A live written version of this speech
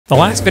The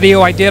last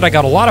video I did, I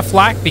got a lot of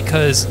flack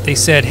because they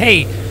said,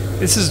 hey,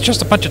 this is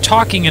just a bunch of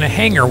talking in a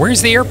hangar.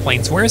 Where's the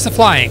airplanes? Where's the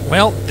flying?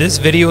 Well, this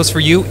video is for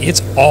you.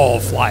 It's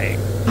all flying.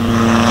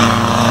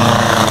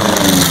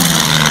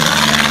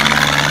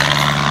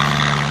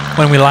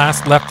 When we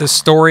last left this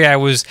story, I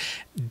was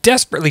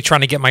desperately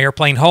trying to get my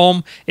airplane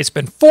home. It's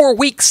been 4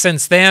 weeks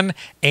since then,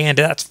 and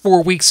that's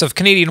 4 weeks of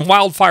Canadian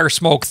wildfire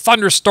smoke,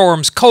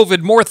 thunderstorms,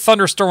 COVID, more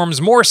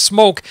thunderstorms, more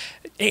smoke,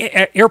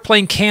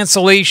 airplane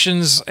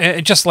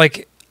cancellations, just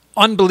like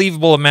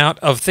unbelievable amount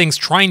of things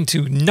trying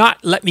to not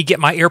let me get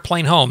my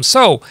airplane home.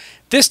 So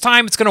this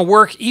time it's going to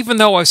work, even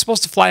though I was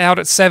supposed to fly out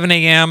at 7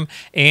 a.m.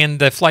 and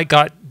the flight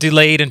got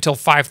delayed until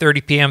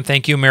 5:30 p.m.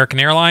 Thank you, American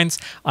Airlines.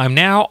 I'm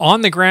now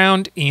on the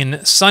ground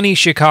in sunny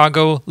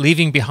Chicago,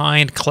 leaving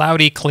behind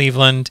cloudy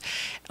Cleveland,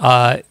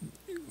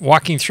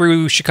 walking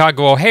through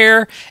Chicago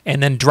O'Hare,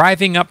 and then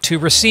driving up to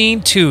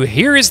Racine to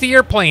here is the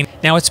airplane.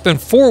 Now, it's been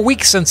 4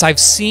 weeks since I've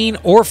seen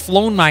or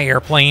flown my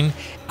airplane.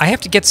 I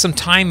have to get some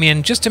time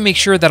in just to make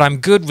sure that I'm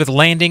good with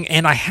landing,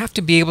 and I have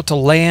to be able to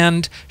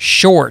land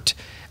short,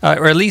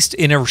 or at least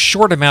in a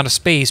short amount of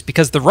space,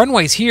 because the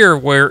runways here,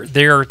 where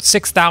they're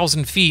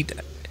 6,000 feet,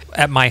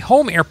 at my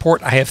home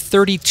airport, I have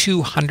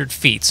 3,200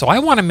 feet. So I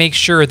want to make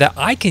sure that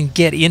I can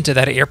get into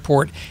that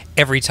airport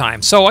every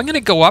time. So I'm going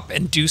to go up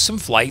and do some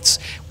flights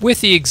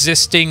with the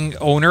existing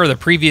owner, or the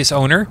previous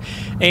owner,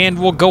 and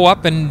we'll go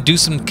up and do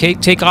some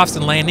takeoffs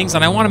and landings,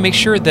 and I want to make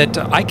sure that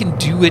I can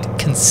do it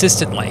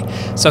consistently.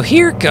 So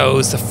here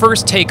goes the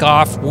first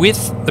takeoff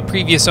with the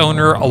previous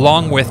owner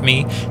along with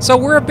me. So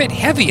we're a bit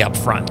heavy up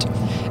front.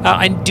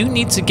 I do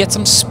need to get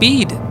some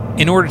speed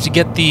in order to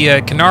get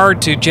the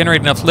Canard to generate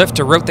enough lift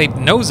to rotate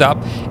the nose up,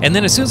 and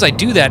then as soon as I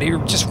do that,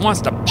 it just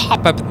wants to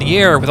pop up in the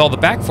air with all the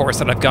back force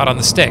that I've got on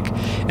the stick.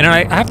 And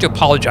I have to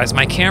apologize,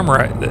 my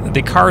camera,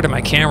 the card in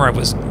my camera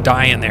was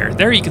dying there.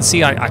 There you can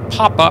see I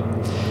pop up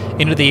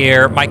into the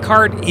air. My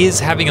card is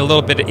having a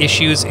little bit of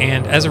issues,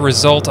 and as a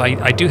result,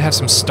 I do have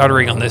some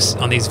stuttering on these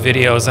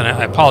videos, and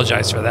I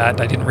apologize for that.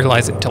 I didn't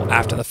realize it until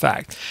after the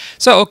fact.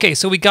 So, okay,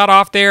 so we got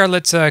off there.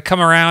 Let's come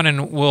around,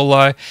 and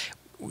we'll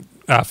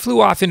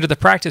flew off into the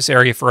practice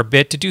area for a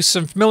bit to do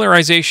some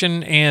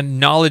familiarization and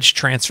knowledge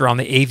transfer on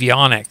the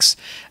avionics.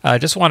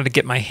 Just wanted to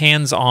get my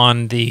hands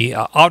on the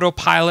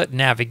autopilot,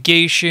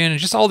 navigation, and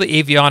just all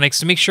the avionics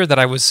to make sure that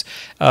I was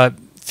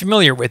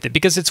familiar with it,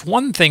 because it's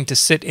one thing to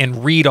sit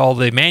and read all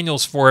the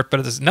manuals for it, but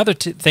it's another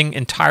thing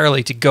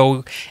entirely to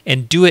go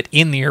and do it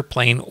in the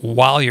airplane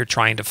while you're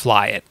trying to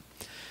fly it.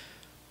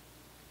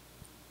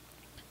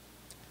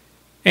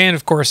 And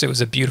of course, it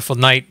was a beautiful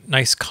night,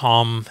 nice,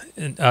 calm.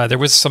 There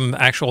was some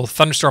actual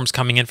thunderstorms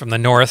coming in from the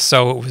north,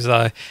 so it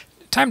was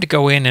time to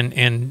go in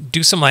and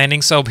do some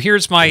landing. So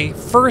here's my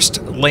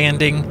first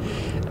landing,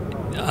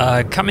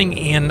 coming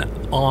in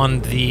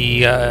on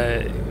the,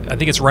 I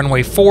think it's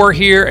runway 4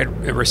 here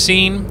at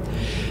Racine.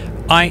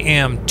 I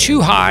am too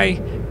high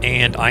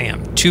and I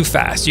am too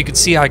fast. You can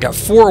see I got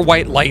 4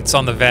 white lights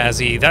on the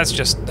VASI. That's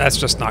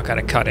just not going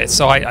to cut it.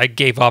 So I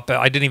gave up.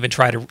 I didn't even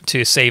try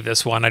to save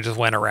this one. I just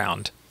went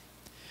around.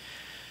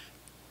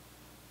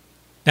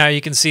 Now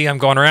you can see I'm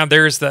going around.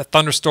 There's the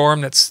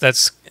thunderstorm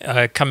that's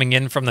coming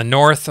in from the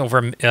north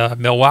over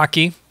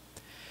Milwaukee,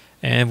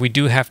 and we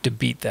do have to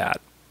beat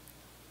that.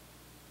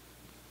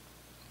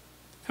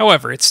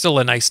 However, it's still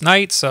a nice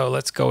night, so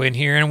let's go in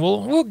here and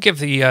we'll give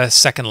the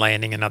second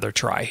landing another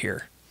try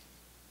here.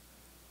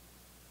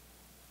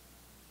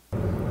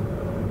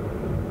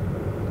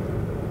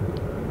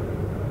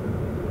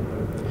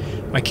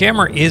 My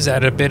camera is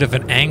at a bit of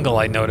an angle,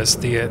 I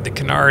noticed. The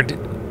Canard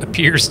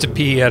appears to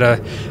be at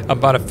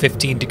about a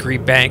 15-degree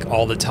bank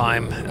all the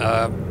time.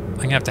 I'm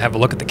going to have a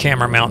look at the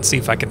camera mount and see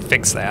if I can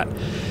fix that.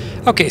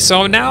 Okay,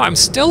 so now I'm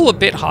still a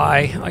bit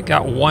high. I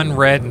got 1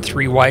 red and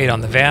 3 white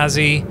on the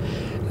VASI.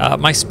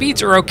 My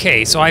speeds are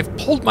okay, so I've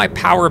pulled my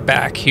power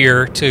back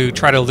here to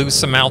try to lose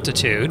some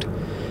altitude.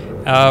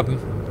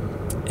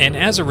 And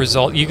as a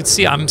result, you can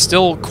see I'm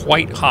still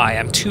quite high.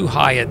 I'm too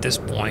high at this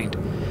point.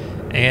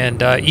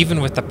 And even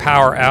with the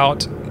power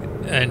out,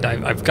 and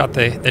I've got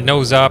the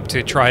nose up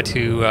to try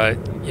to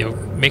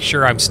make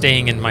sure I'm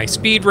staying in my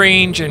speed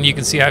range, and you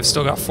can see I've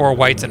still got 4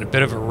 whites and a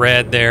bit of a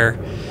red there.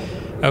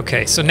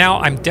 Okay, so now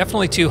I'm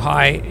definitely too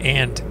high,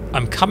 and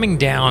I'm coming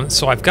down,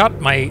 so I've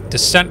got my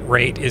descent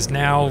rate is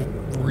now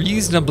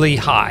reasonably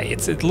high.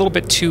 It's a little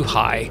bit too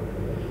high.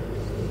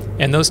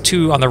 And those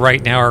 2 on the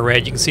right now are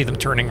red. You can see them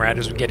turning red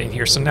as we get in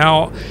here. So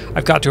now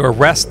I've got to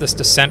arrest this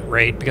descent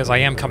rate because I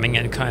am coming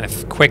in kind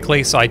of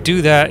quickly. So I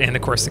do that, and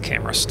of course the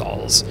camera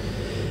stalls.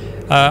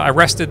 I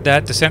rested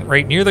that descent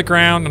rate near the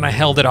ground, and I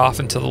held it off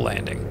until the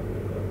landing.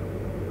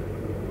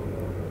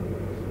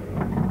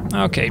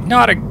 Okay,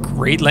 not a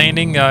great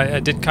landing.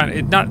 It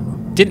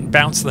didn't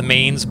bounce the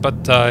mains,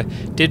 but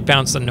did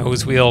bounce the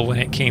nose wheel when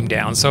it came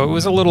down. So it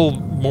was a little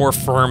more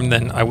firm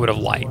than I would have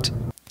liked.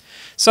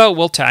 So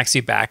we'll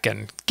taxi back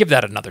and give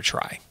that another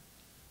try.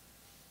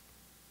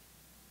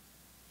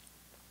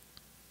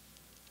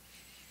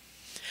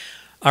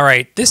 All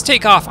right, this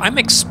takeoff, I'm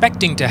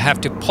expecting to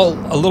have to pull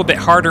a little bit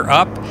harder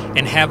up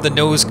and have the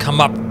nose come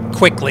up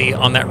quickly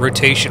on that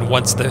rotation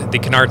once the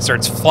Canard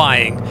starts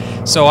flying.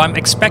 So I'm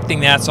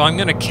expecting that, so I'm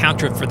going to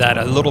counter it for that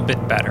a little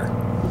bit better.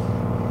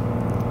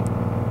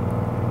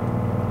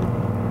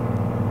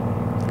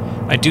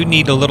 I do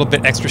need a little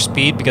bit extra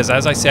speed because,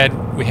 as I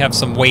said, we have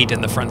some weight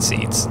in the front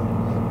seats.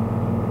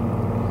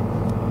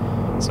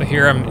 So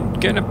here I'm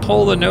going to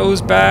pull the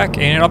nose back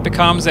and up it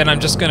comes, and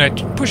I'm just going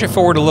to push it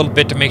forward a little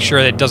bit to make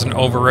sure that it doesn't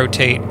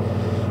over-rotate.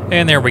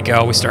 And there we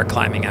go, we start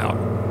climbing out.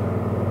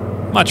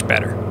 Much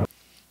better.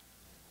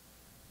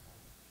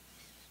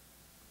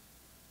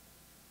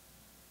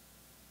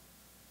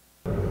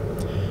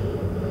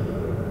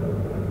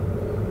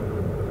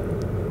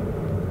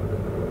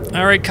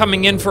 All right,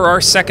 coming in for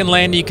our second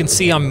landing, you can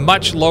see I'm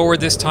much lower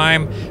this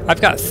time. I've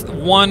got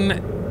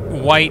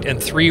 1 white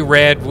and 3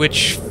 red,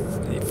 which,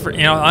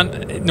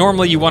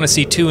 normally you want to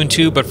see 2 and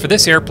 2, but for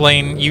this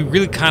airplane, you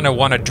really kind of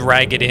want to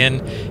drag it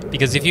in,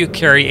 because if you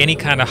carry any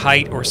kind of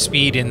height or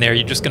speed in there,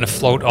 you're just going to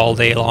float all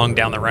day long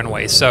down the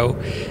runway. So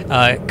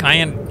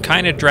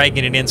kind of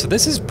dragging it in. So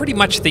this is pretty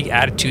much the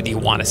attitude that you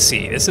want to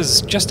see. This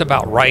is just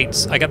about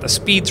right. I got the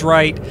speeds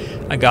right.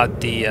 I got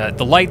the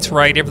lights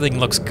right. Everything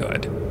looks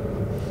good.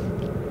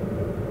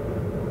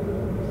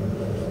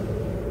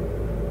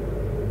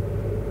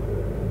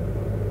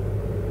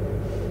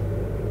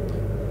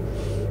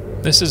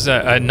 This is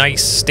a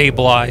nice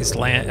stabilized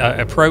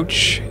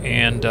approach,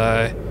 and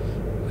I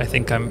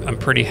think I'm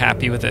pretty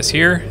happy with this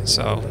here.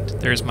 So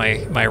there's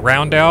my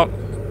round out,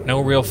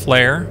 no real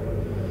flare,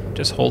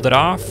 just hold it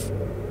off,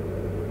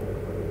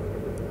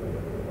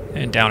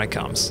 and down it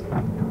comes.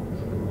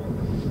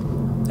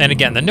 And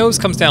again, the nose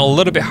comes down a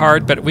little bit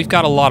hard, but we've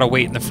got a lot of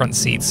weight in the front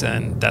seats,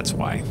 and that's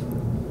why.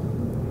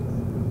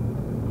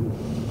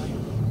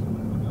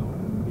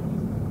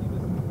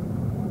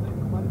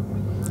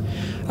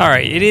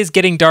 Alright, it is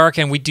getting dark,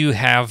 and we do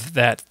have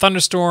that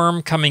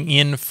thunderstorm coming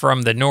in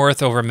from the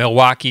north over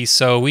Milwaukee,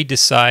 so we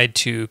decide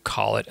to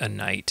call it a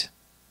night.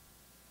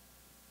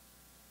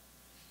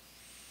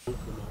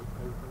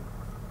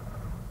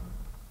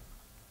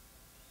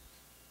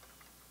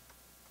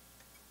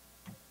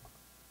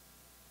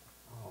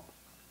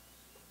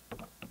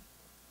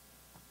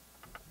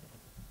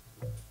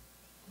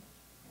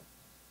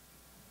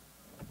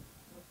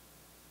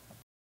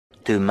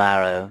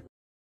 Tomorrow.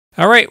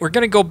 All right, we're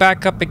going to go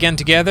back up again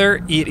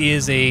together. It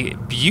is a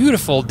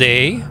beautiful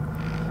day.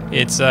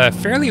 It's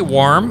fairly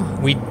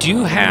warm. We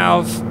do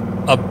have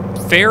a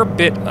fair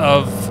bit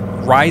of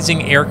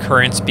rising air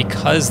currents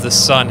because the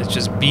sun is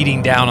just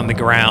beating down on the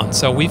ground.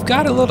 So we've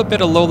got a little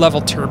bit of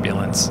low-level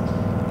turbulence.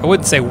 I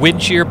wouldn't say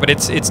wind shear, but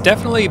it's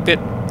definitely a bit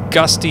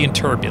gusty and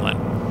turbulent.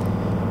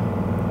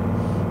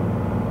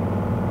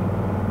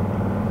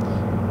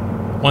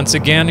 Once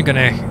again, I'm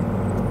going to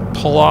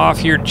pull off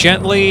here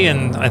gently,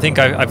 and I think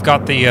I've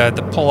got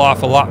the pull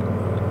off a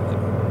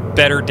lot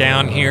better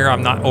down here.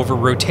 I'm not over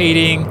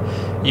rotating.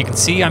 You can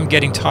see I'm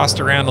getting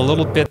tossed around a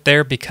little bit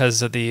there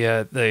because of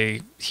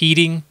the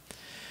heating,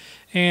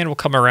 and we'll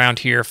come around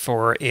here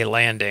for a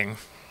landing.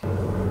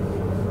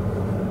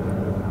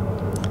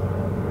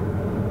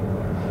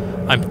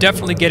 I'm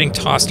definitely getting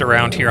tossed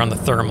around here on the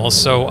thermals,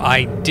 so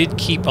I did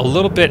keep a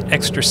little bit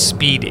extra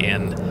speed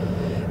in.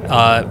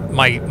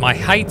 My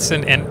heights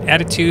and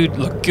attitude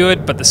look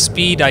good, but the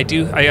speed I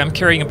am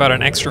carrying about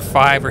an extra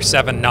 5 or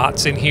 7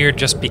 knots in here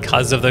just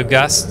because of the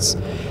gusts.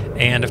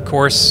 And of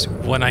course,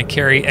 when I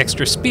carry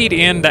extra speed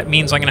in, that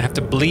means I'm going to have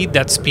to bleed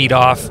that speed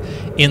off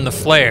in the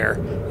flare,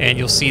 and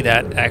you'll see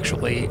that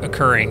actually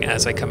occurring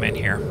as I come in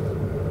here.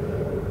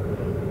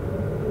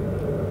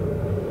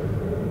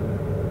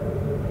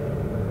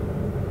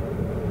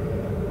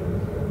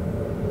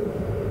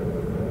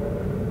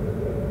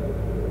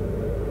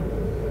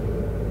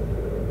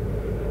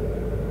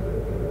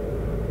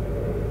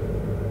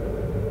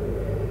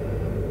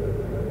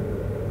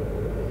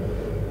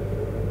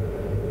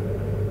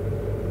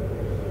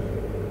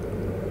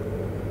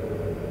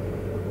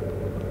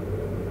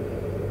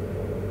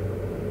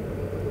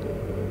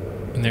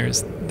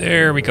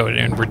 There we go,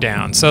 and we're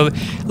down. So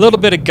a little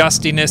bit of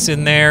gustiness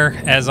in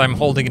there as I'm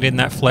holding it in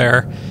that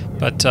flare,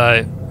 but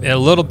a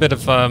little bit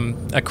of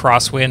a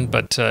crosswind,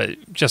 but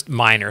just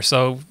minor.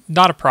 So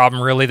not a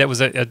problem really. That was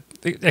a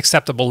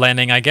acceptable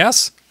landing, I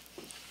guess.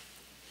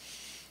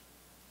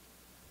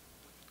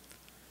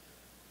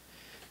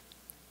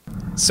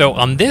 So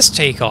on this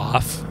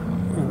takeoff,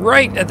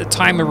 right at the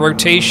time of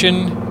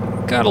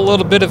rotation, got a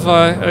little bit of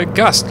a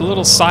gust, a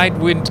little side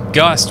wind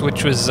gust,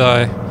 which was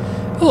a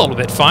little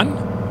bit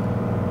fun.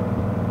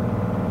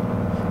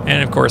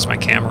 And of course my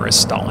camera is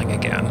stalling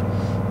again.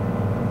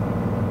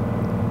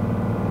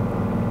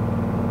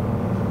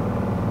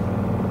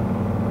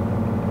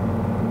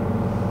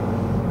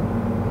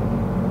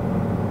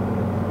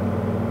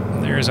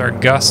 And there's our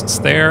gusts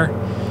there,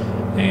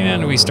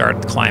 and we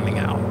start climbing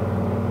out.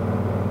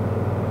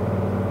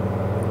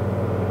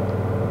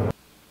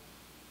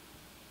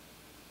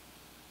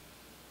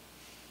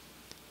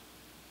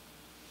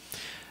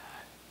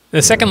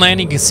 The second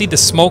landing, you can see the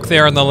smoke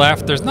there on the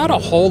left. There's not a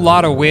whole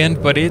lot of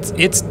wind, but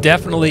it's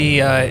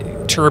definitely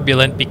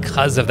turbulent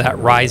because of that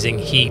rising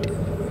heat.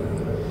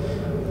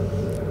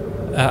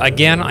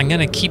 Again, I'm going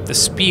to keep the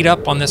speed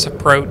up on this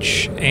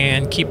approach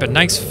and keep a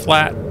nice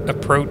flat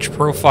approach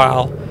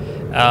profile.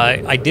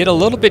 I did a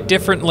little bit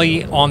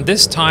differently on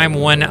this time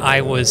when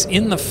I was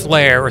in the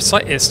flare.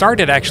 It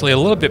started actually a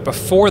little bit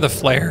before the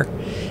flare,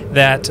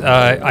 that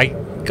I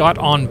got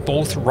on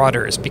both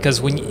rudders, because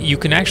when you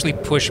can actually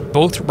push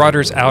both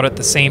rudders out at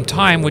the same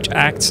time, which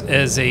acts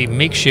as a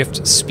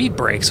makeshift speed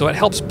brake, so it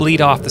helps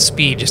bleed off the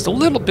speed just a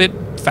little bit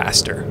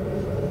faster.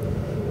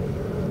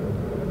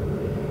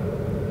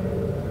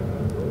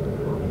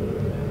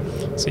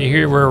 So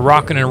here we're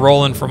rocking and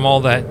rolling from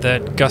all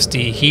that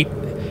gusty heat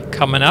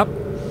coming up.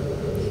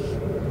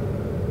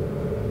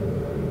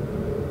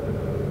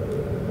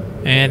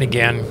 And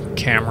again,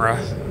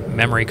 camera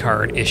memory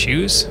card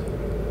issues.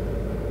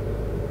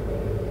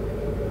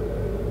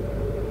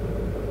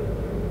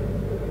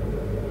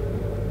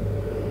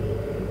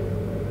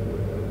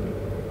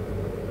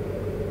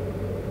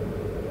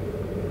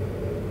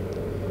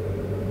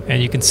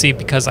 And you can see,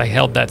 because I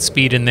held that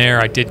speed in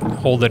there, I did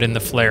hold it in the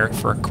flare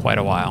for quite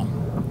a while.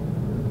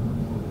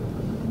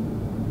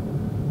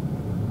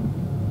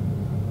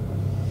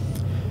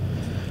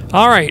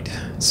 All right,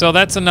 so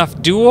that's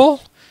enough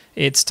dual.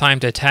 It's time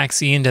to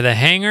taxi into the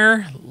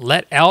hangar,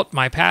 let out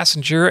my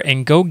passenger,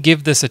 and go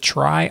give this a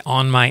try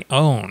on my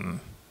own.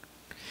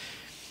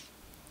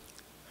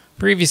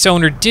 Previous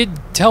owner did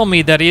tell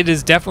me that it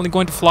is definitely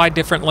going to fly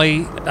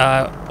differently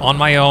on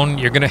my own.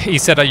 He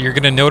said you're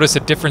gonna notice a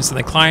difference in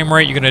the climb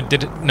rate. You're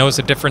gonna notice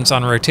a difference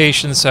on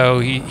rotation. So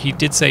he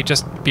did say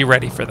just be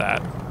ready for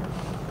that.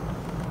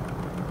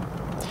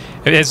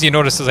 As you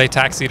notice, as I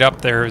taxied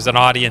up, there was an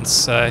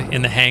audience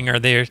in the hangar.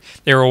 They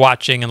were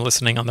watching and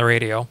listening on the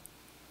radio.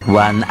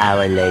 1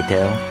 hour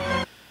later.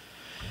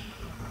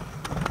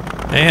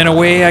 And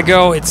away I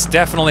go. It's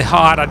definitely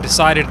hot. I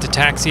decided to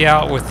taxi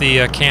out with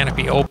the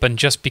canopy open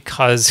just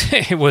because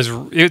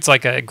it's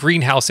like a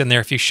greenhouse in there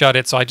if you shut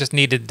it. So I just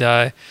needed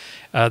the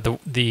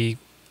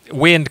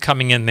wind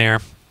coming in there.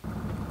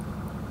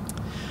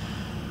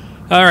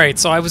 All right,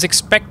 so I was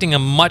expecting a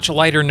much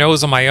lighter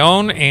nose on my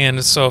own,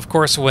 and so of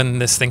course when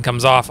this thing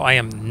comes off, I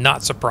am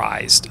not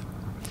surprised.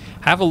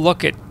 Have a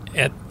look at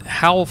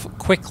how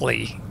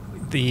quickly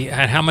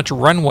and how much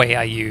runway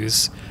I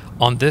use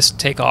on this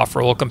takeoff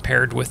roll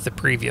compared with the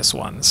previous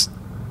ones.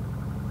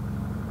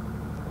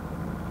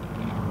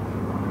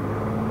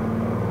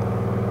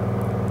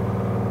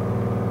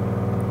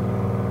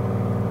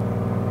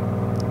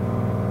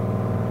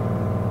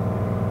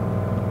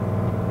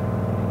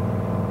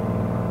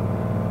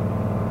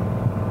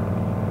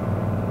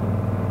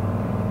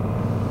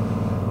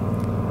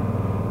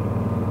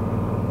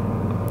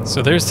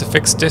 So there's the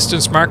fixed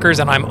distance markers,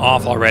 and I'm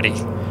off already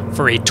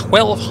for a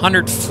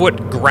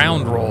 1,200-foot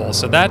ground roll.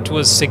 So that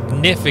was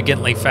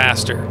significantly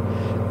faster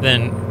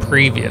than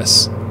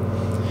previous.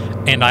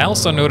 And I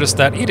also noticed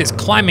that it is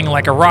climbing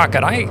like a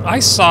rocket. I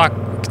saw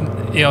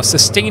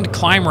sustained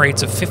climb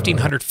rates of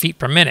 1,500 feet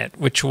per minute,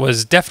 which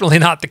was definitely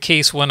not the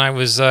case when I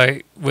was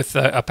with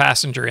a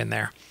passenger in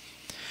there.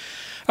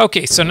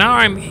 Okay, so now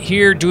I'm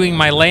here doing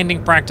my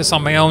landing practice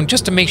on my own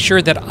just to make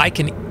sure that I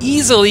can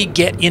easily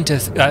get into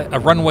a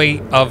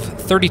runway of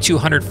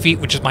 3,200 feet,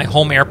 which is my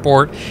home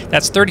airport.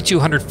 That's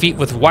 3,200 feet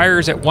with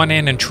wires at one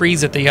end and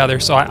trees at the other.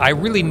 So I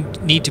really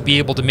need to be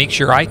able to make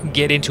sure I can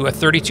get into a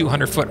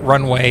 3,200-foot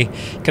runway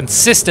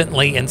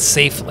consistently and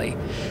safely.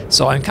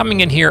 So I'm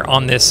coming in here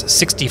on this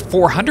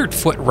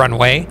 6,400-foot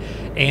runway,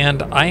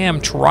 and I am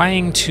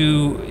trying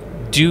to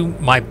do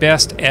my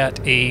best at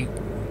a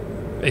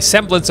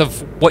semblance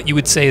of what you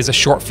would say is a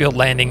short field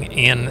landing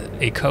in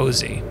a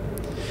cozy.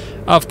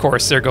 Of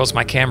course, there goes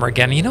my camera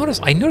again.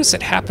 I notice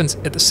it happens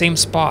at the same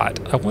spot.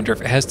 I wonder if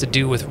it has to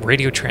do with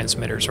radio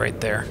transmitters right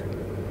there.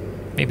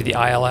 Maybe the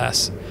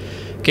ILS.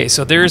 Okay,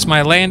 so there's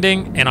my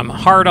landing, and I'm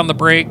hard on the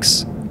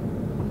brakes.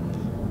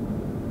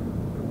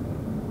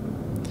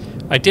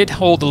 I did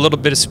hold a little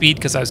bit of speed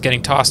because I was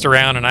getting tossed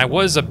around, and I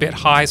was a bit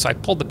high, so I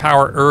pulled the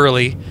power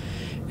early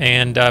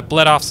and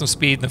bled off some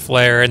speed in the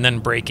flare and then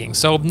braking.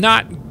 So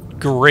not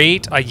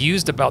great. I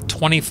used about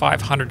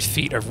 2,500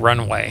 feet of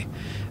runway.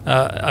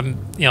 I'm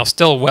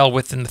still well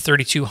within the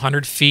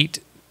 3,200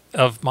 feet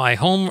of my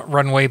home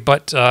runway,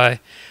 but I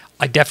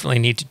definitely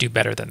need to do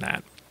better than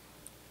that.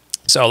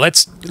 So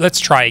let's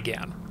try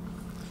again.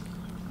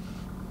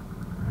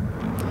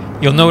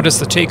 You'll notice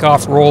the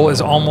takeoff roll is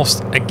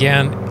almost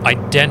again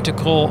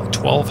identical,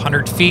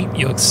 1,200 feet.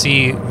 You'll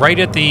see right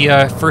at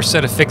the first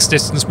set of fixed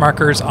distance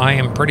markers, I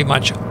am pretty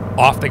much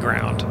off the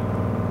ground.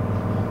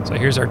 So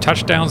here's our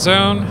touchdown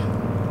zone.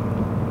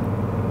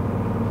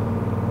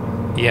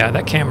 Yeah,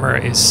 that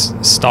camera is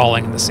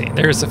stalling in the scene.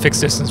 There's the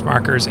fixed distance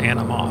markers, and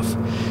I'm off.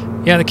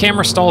 Yeah, the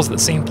camera stalls at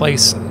the same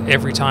place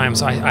every time,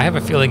 so I have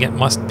a feeling it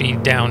must be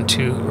down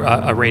to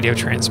a radio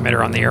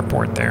transmitter on the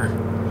airport there.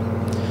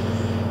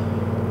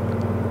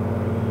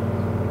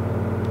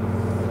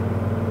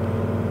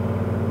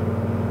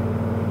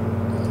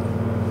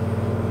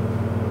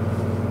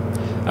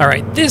 All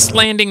right, this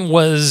landing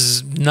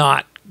was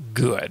not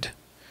good.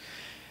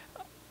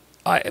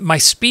 my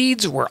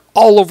speeds were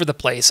all over the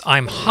place.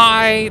 I'm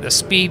high, the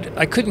speed,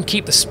 I couldn't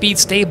keep the speed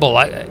stable.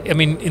 I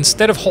mean,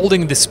 instead of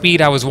holding the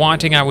speed I was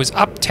wanting, I was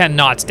up 10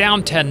 knots,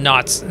 down 10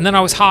 knots, and then I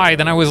was high,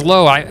 then I was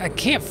low. I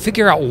can't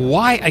figure out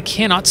why I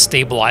cannot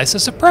stabilize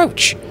this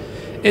approach.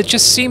 It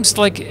just seems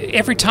like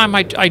every time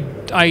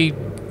I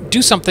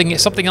do something,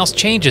 something else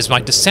changes. My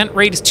descent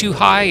rate is too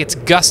high, it's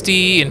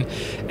gusty,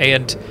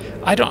 and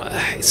I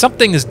don't,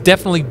 something is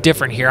definitely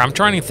different here. I'm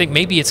trying to think,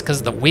 maybe it's because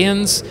of the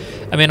winds.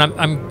 I mean,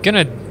 I'm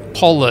gonna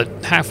pull a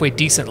halfway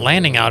decent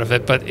landing out of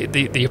it, but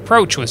the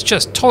approach was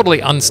just totally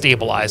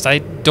unstabilized. I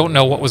don't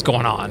know what was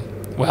going on.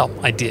 Well,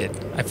 I did.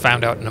 I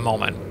found out in a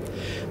moment.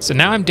 So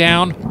now I'm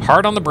down,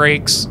 hard on the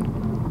brakes,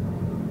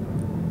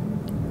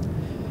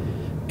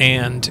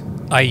 and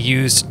I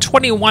used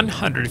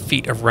 2,100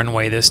 feet of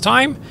runway this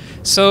time,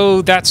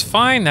 so that's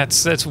fine.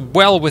 That's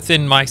well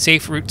within my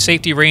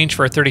safety range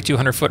for a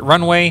 3,200 foot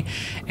runway.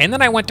 And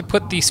then I went to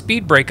put the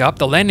speed brake up,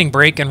 the landing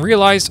brake, and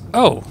realized,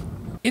 oh,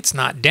 it's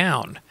not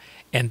down.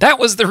 And that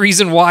was the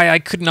reason why I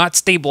could not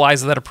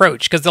stabilize that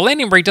approach, because the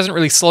landing brake doesn't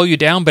really slow you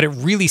down, but it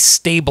really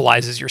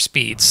stabilizes your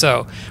speed.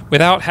 So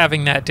without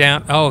having that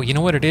down, oh, you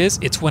know what it is?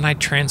 It's when I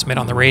transmit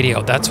on the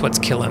radio. That's what's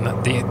killing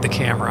the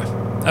camera.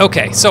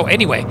 Okay, so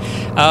anyway,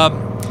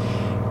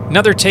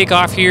 another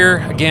takeoff here.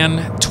 Again,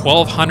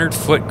 1,200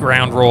 foot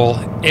ground roll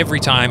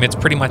every time. It's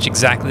pretty much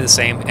exactly the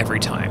same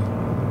every time.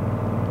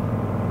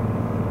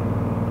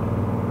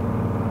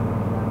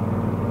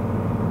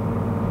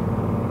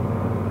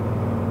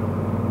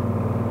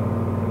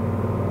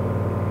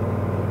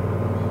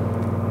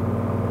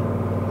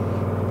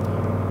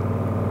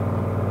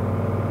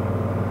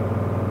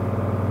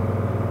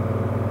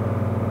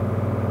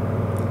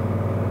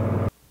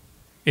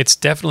 It's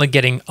definitely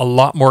getting a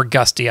lot more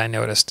gusty, I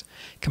noticed.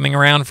 Coming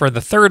around for the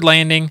third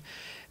landing.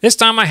 This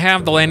time I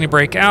have the landing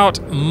brake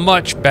out,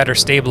 much better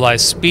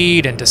stabilized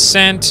speed and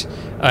descent.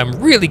 I'm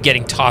really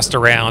getting tossed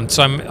around,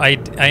 so I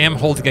am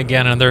holding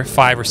again another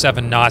 5 or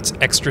 7 knots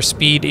extra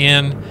speed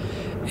in,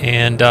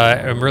 and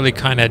I'm really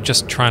kind of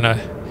just trying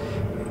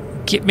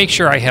to make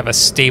sure I have a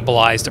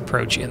stabilized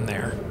approach in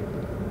there.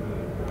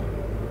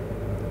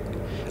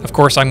 Of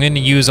course, I'm going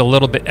to use a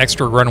little bit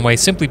extra runway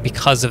simply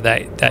because of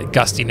that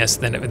gustiness,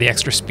 the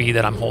extra speed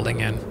that I'm holding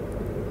in.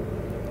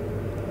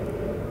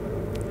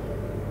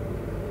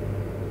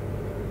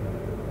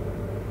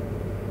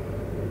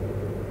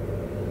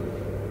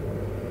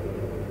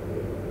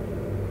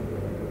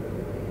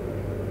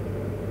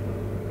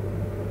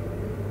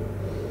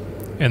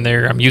 And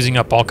there, I'm using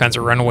up all kinds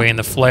of runway in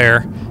the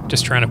flare,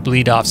 just trying to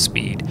bleed off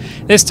speed.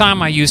 This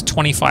time I used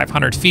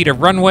 2,500 feet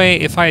of runway.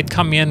 If I had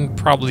come in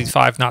probably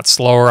 5 knots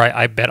slower,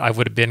 I bet I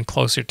would have been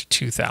closer to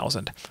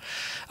 2,000.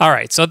 All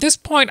right, so at this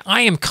point, I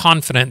am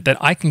confident that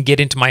I can get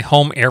into my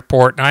home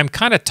airport, and I'm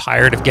kind of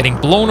tired of getting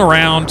blown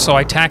around, so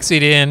I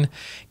taxied in,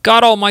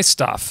 got all my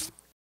stuff.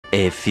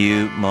 A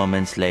few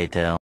moments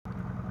later.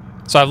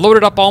 So I've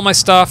loaded up all my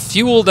stuff,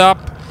 fueled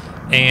up,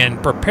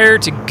 and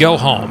prepared to go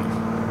home.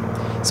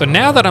 So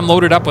now that I'm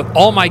loaded up with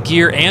all my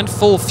gear and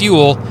full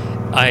fuel,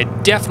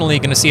 I'm definitely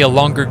going to see a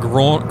longer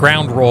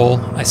ground roll.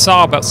 I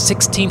saw about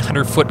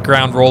 1,600 foot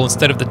ground roll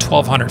instead of the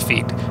 1,200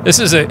 feet. This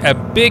is a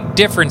big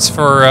difference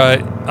for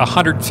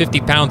 150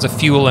 pounds of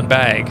fuel and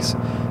bags.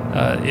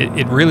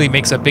 It really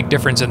makes a big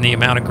difference in the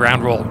amount of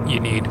ground roll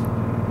you need.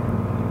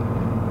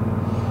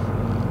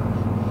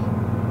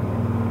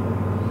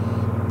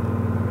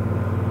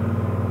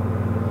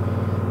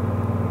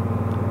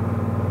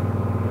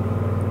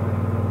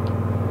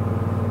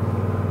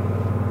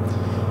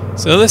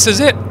 So this is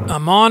it.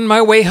 I'm on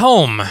my way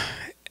home.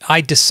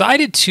 I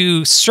decided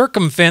to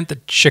circumvent the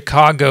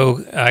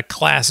Chicago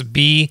Class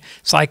B,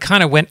 so I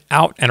kind of went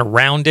out and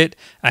around it.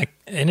 I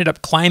ended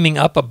up climbing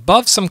up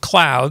above some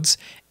clouds,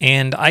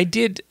 and I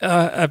did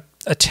a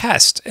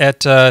test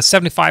at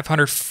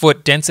 7,500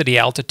 foot density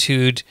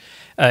altitude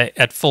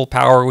at full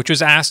power, which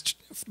was asked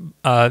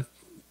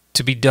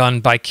to be done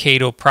by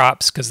Cato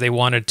Props because they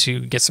wanted to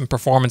get some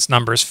performance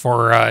numbers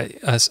for a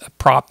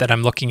prop that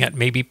I'm looking at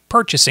maybe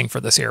purchasing for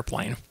this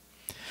airplane.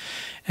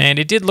 And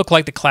it did look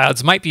like the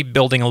clouds might be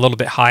building a little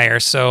bit higher,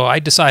 so I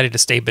decided to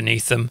stay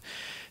beneath them.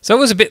 So it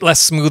was a bit less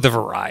smooth of a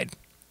ride.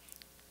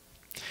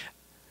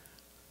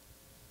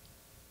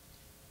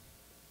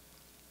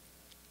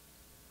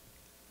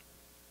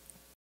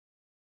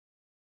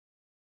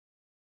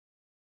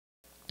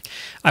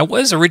 I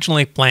was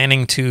originally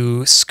planning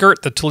to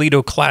skirt the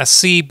Toledo Class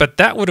C, but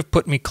that would have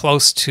put me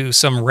close to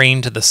some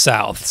rain to the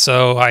south.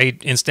 So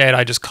instead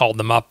I just called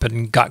them up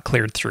and got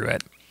cleared through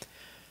it.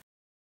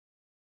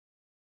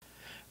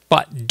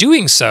 But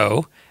doing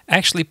so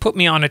actually put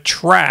me on a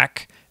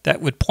track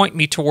that would point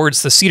me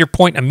towards the Cedar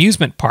Point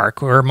amusement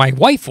park where my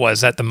wife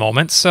was at the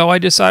moment. So I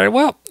decided,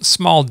 well,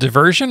 small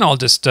diversion. I'll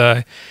just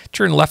turn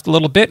left a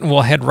little bit and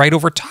we'll head right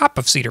over top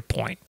of Cedar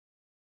Point.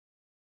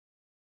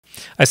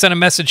 I sent a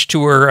message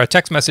to her, a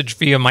text message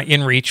via my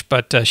inReach,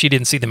 but she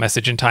didn't see the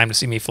message in time to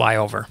see me fly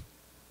over.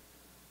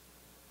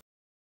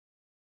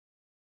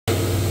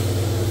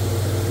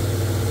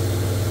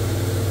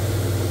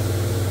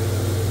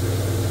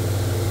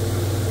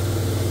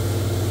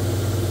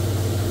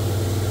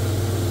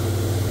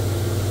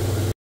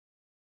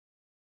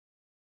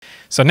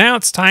 So now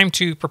it's time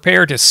to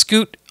prepare to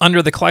scoot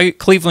under the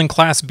Cleveland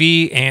Class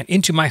B and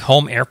into my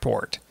home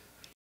airport.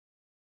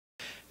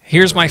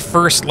 Here's my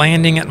first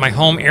landing at my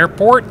home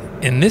airport,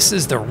 and this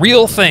is the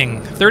real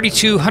thing.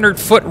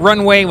 3,200-foot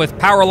runway with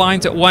power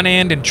lines at one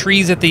end and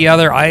trees at the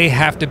other. I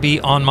have to be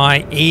on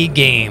my A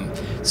game.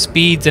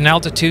 Speeds and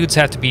altitudes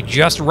have to be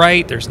just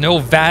right. There's no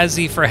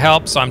VASI for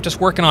help, so I'm just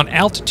working on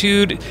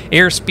altitude,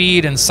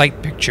 airspeed, and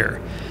sight picture.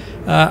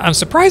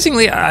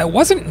 Surprisingly, I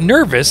wasn't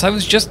nervous. I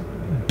was just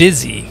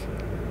busy.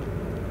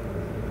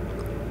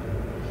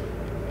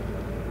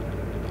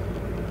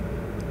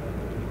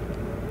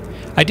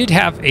 I did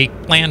have a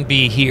plan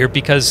B here,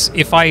 because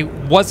if I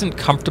wasn't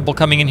comfortable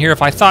coming in here,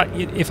 if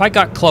I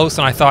got close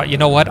and I thought, you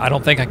know what, I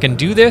don't think I can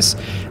do this,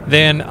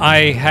 then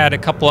I had a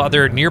couple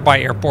other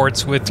nearby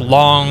airports with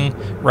long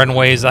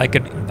runways I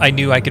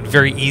knew I could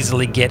very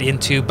easily get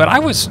into, but I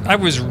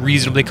was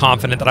reasonably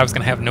confident that I was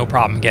going to have no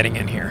problem getting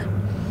in here.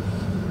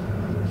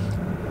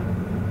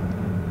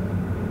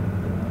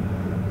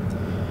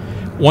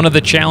 One of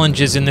the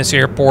challenges in this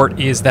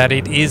airport is that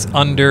it is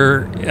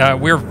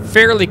we're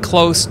fairly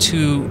close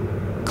to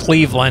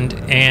Cleveland,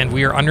 and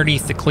we are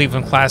underneath the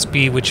Cleveland Class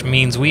B, which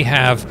means we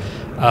have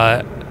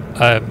an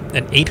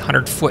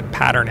 800-foot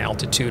pattern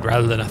altitude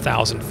rather than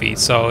 1,000 feet.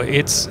 So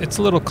it's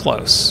a little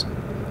close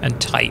and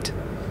tight.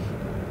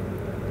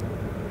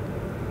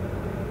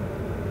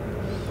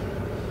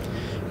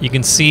 You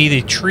can see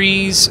the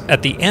trees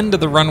at the end of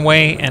the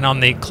runway, and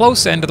on the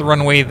close end of the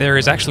runway there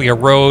is actually a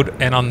road,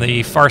 and on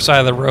the far side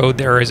of the road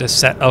there is a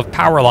set of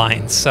power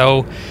lines.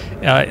 So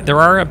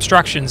there are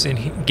obstructions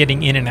in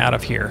getting in and out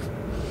of here.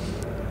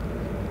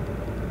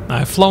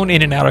 I've flown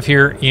in and out of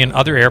here in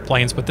other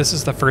airplanes, but this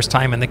is the first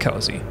time in the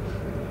Cozy.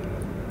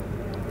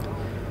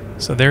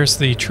 So there's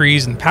the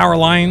trees and power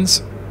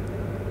lines.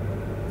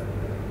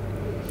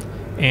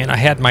 And I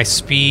had my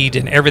speed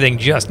and everything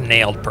just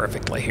nailed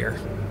perfectly here.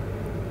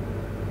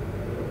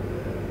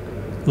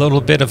 A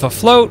little bit of a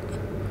float,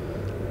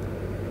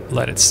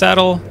 let it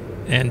settle,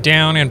 and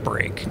down and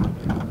brake.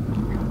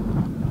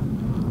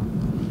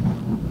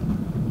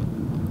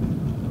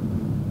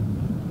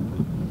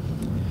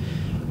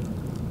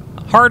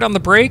 Hard on the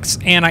brakes,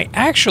 and I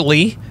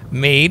actually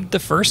made the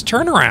first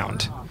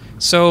turnaround.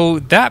 So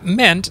that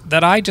meant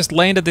that I just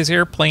landed this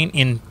airplane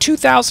in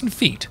 2,000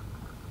 feet.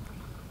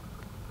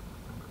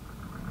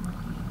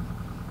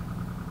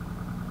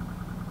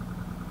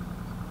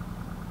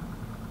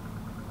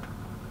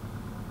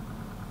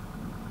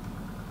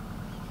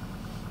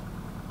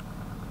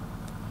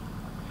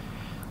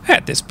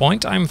 At this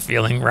point, I'm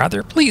feeling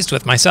rather pleased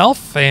with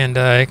myself, and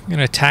I'm going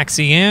to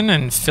taxi in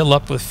and fill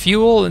up with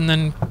fuel and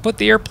then put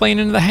the airplane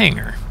into the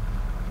hangar.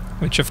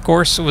 Which, of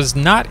course, was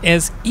not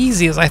as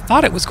easy as I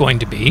thought it was going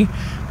to be,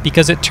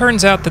 because it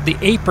turns out that the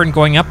apron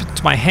going up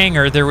into my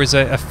hangar, there was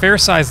a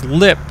fair-sized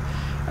lip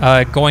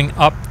going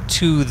up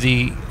to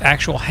the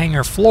actual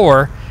hangar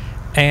floor,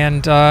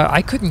 and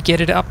I couldn't get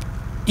it up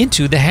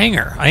into the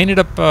hangar. I ended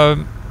up,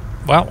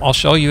 well, I'll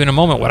show you in a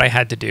moment what I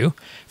had to do.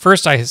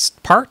 First, I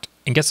parked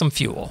and get some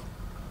fuel.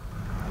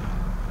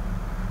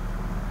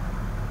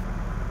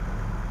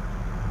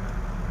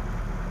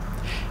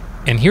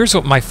 And here's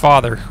what my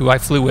father, who I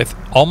flew with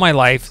all my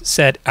life,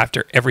 said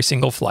after every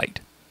single flight.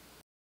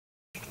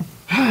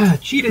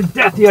 Cheated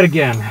death yet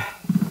again.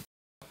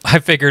 I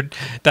figured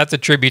that's a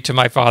tribute to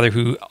my father,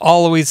 who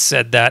always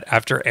said that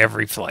after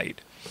every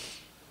flight.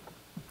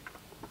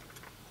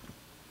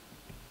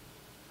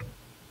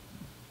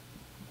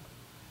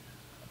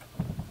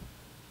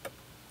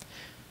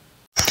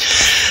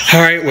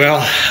 All right,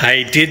 well,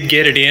 I did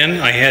get it in.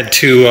 I had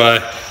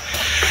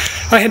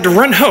to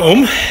run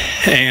home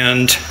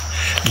and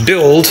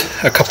build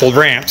a couple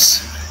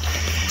ramps.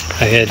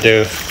 I had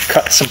to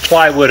cut some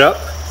plywood up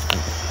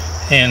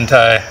and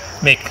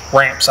make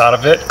ramps out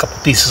of it, a couple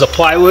pieces of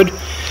plywood.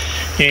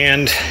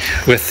 And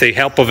with the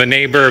help of a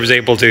neighbor, I was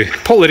able to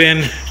pull it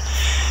in.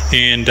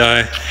 And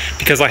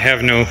because I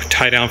have no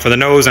tie down for the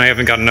nose, and I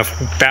haven't got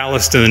enough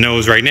ballast in the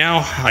nose right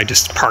now, I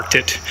just parked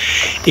it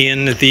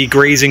in the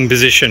grazing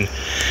position.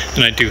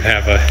 And I do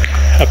have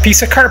a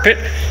piece of carpet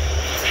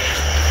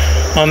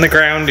on the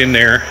ground in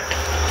there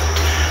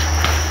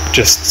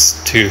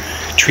just to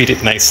treat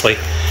it nicely.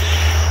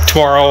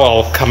 Tomorrow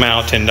I'll come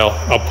out and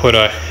I'll put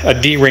a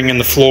D-ring in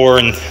the floor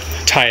and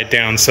tie it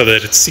down so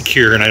that it's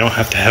secure and I don't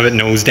have to have it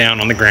nose down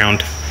on the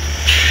ground.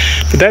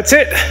 But that's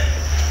it.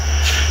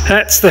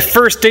 That's the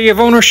first day of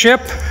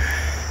ownership.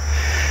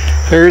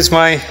 There's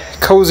my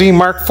Cozy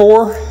Mark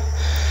IV.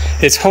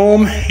 It's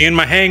home in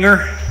my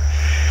hangar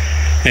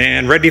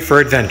and ready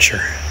for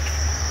adventure.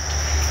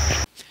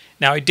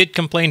 Now, I did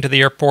complain to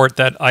the airport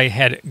that I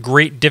had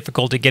great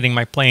difficulty getting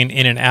my plane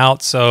in and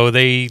out, so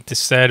they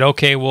just said,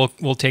 okay, we'll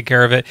take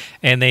care of it,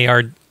 and they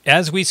are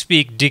as we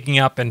speak, digging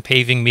up and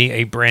paving me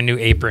a brand new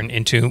apron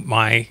into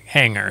my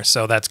hangar.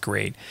 So that's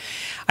great.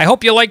 I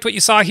hope you liked what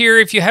you saw here.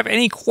 If you have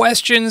any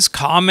questions,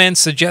 comments,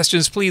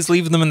 suggestions, please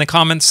leave them in the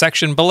comments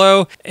section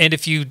below. And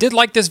if you did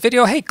like this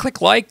video, hey,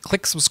 click like,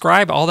 click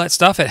subscribe, all that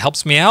stuff. It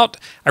helps me out.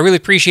 I really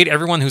appreciate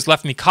everyone who's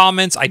left me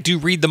comments. I do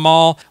read them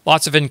all.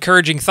 Lots of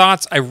encouraging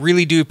thoughts. I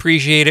really do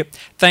appreciate it.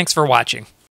 Thanks for watching.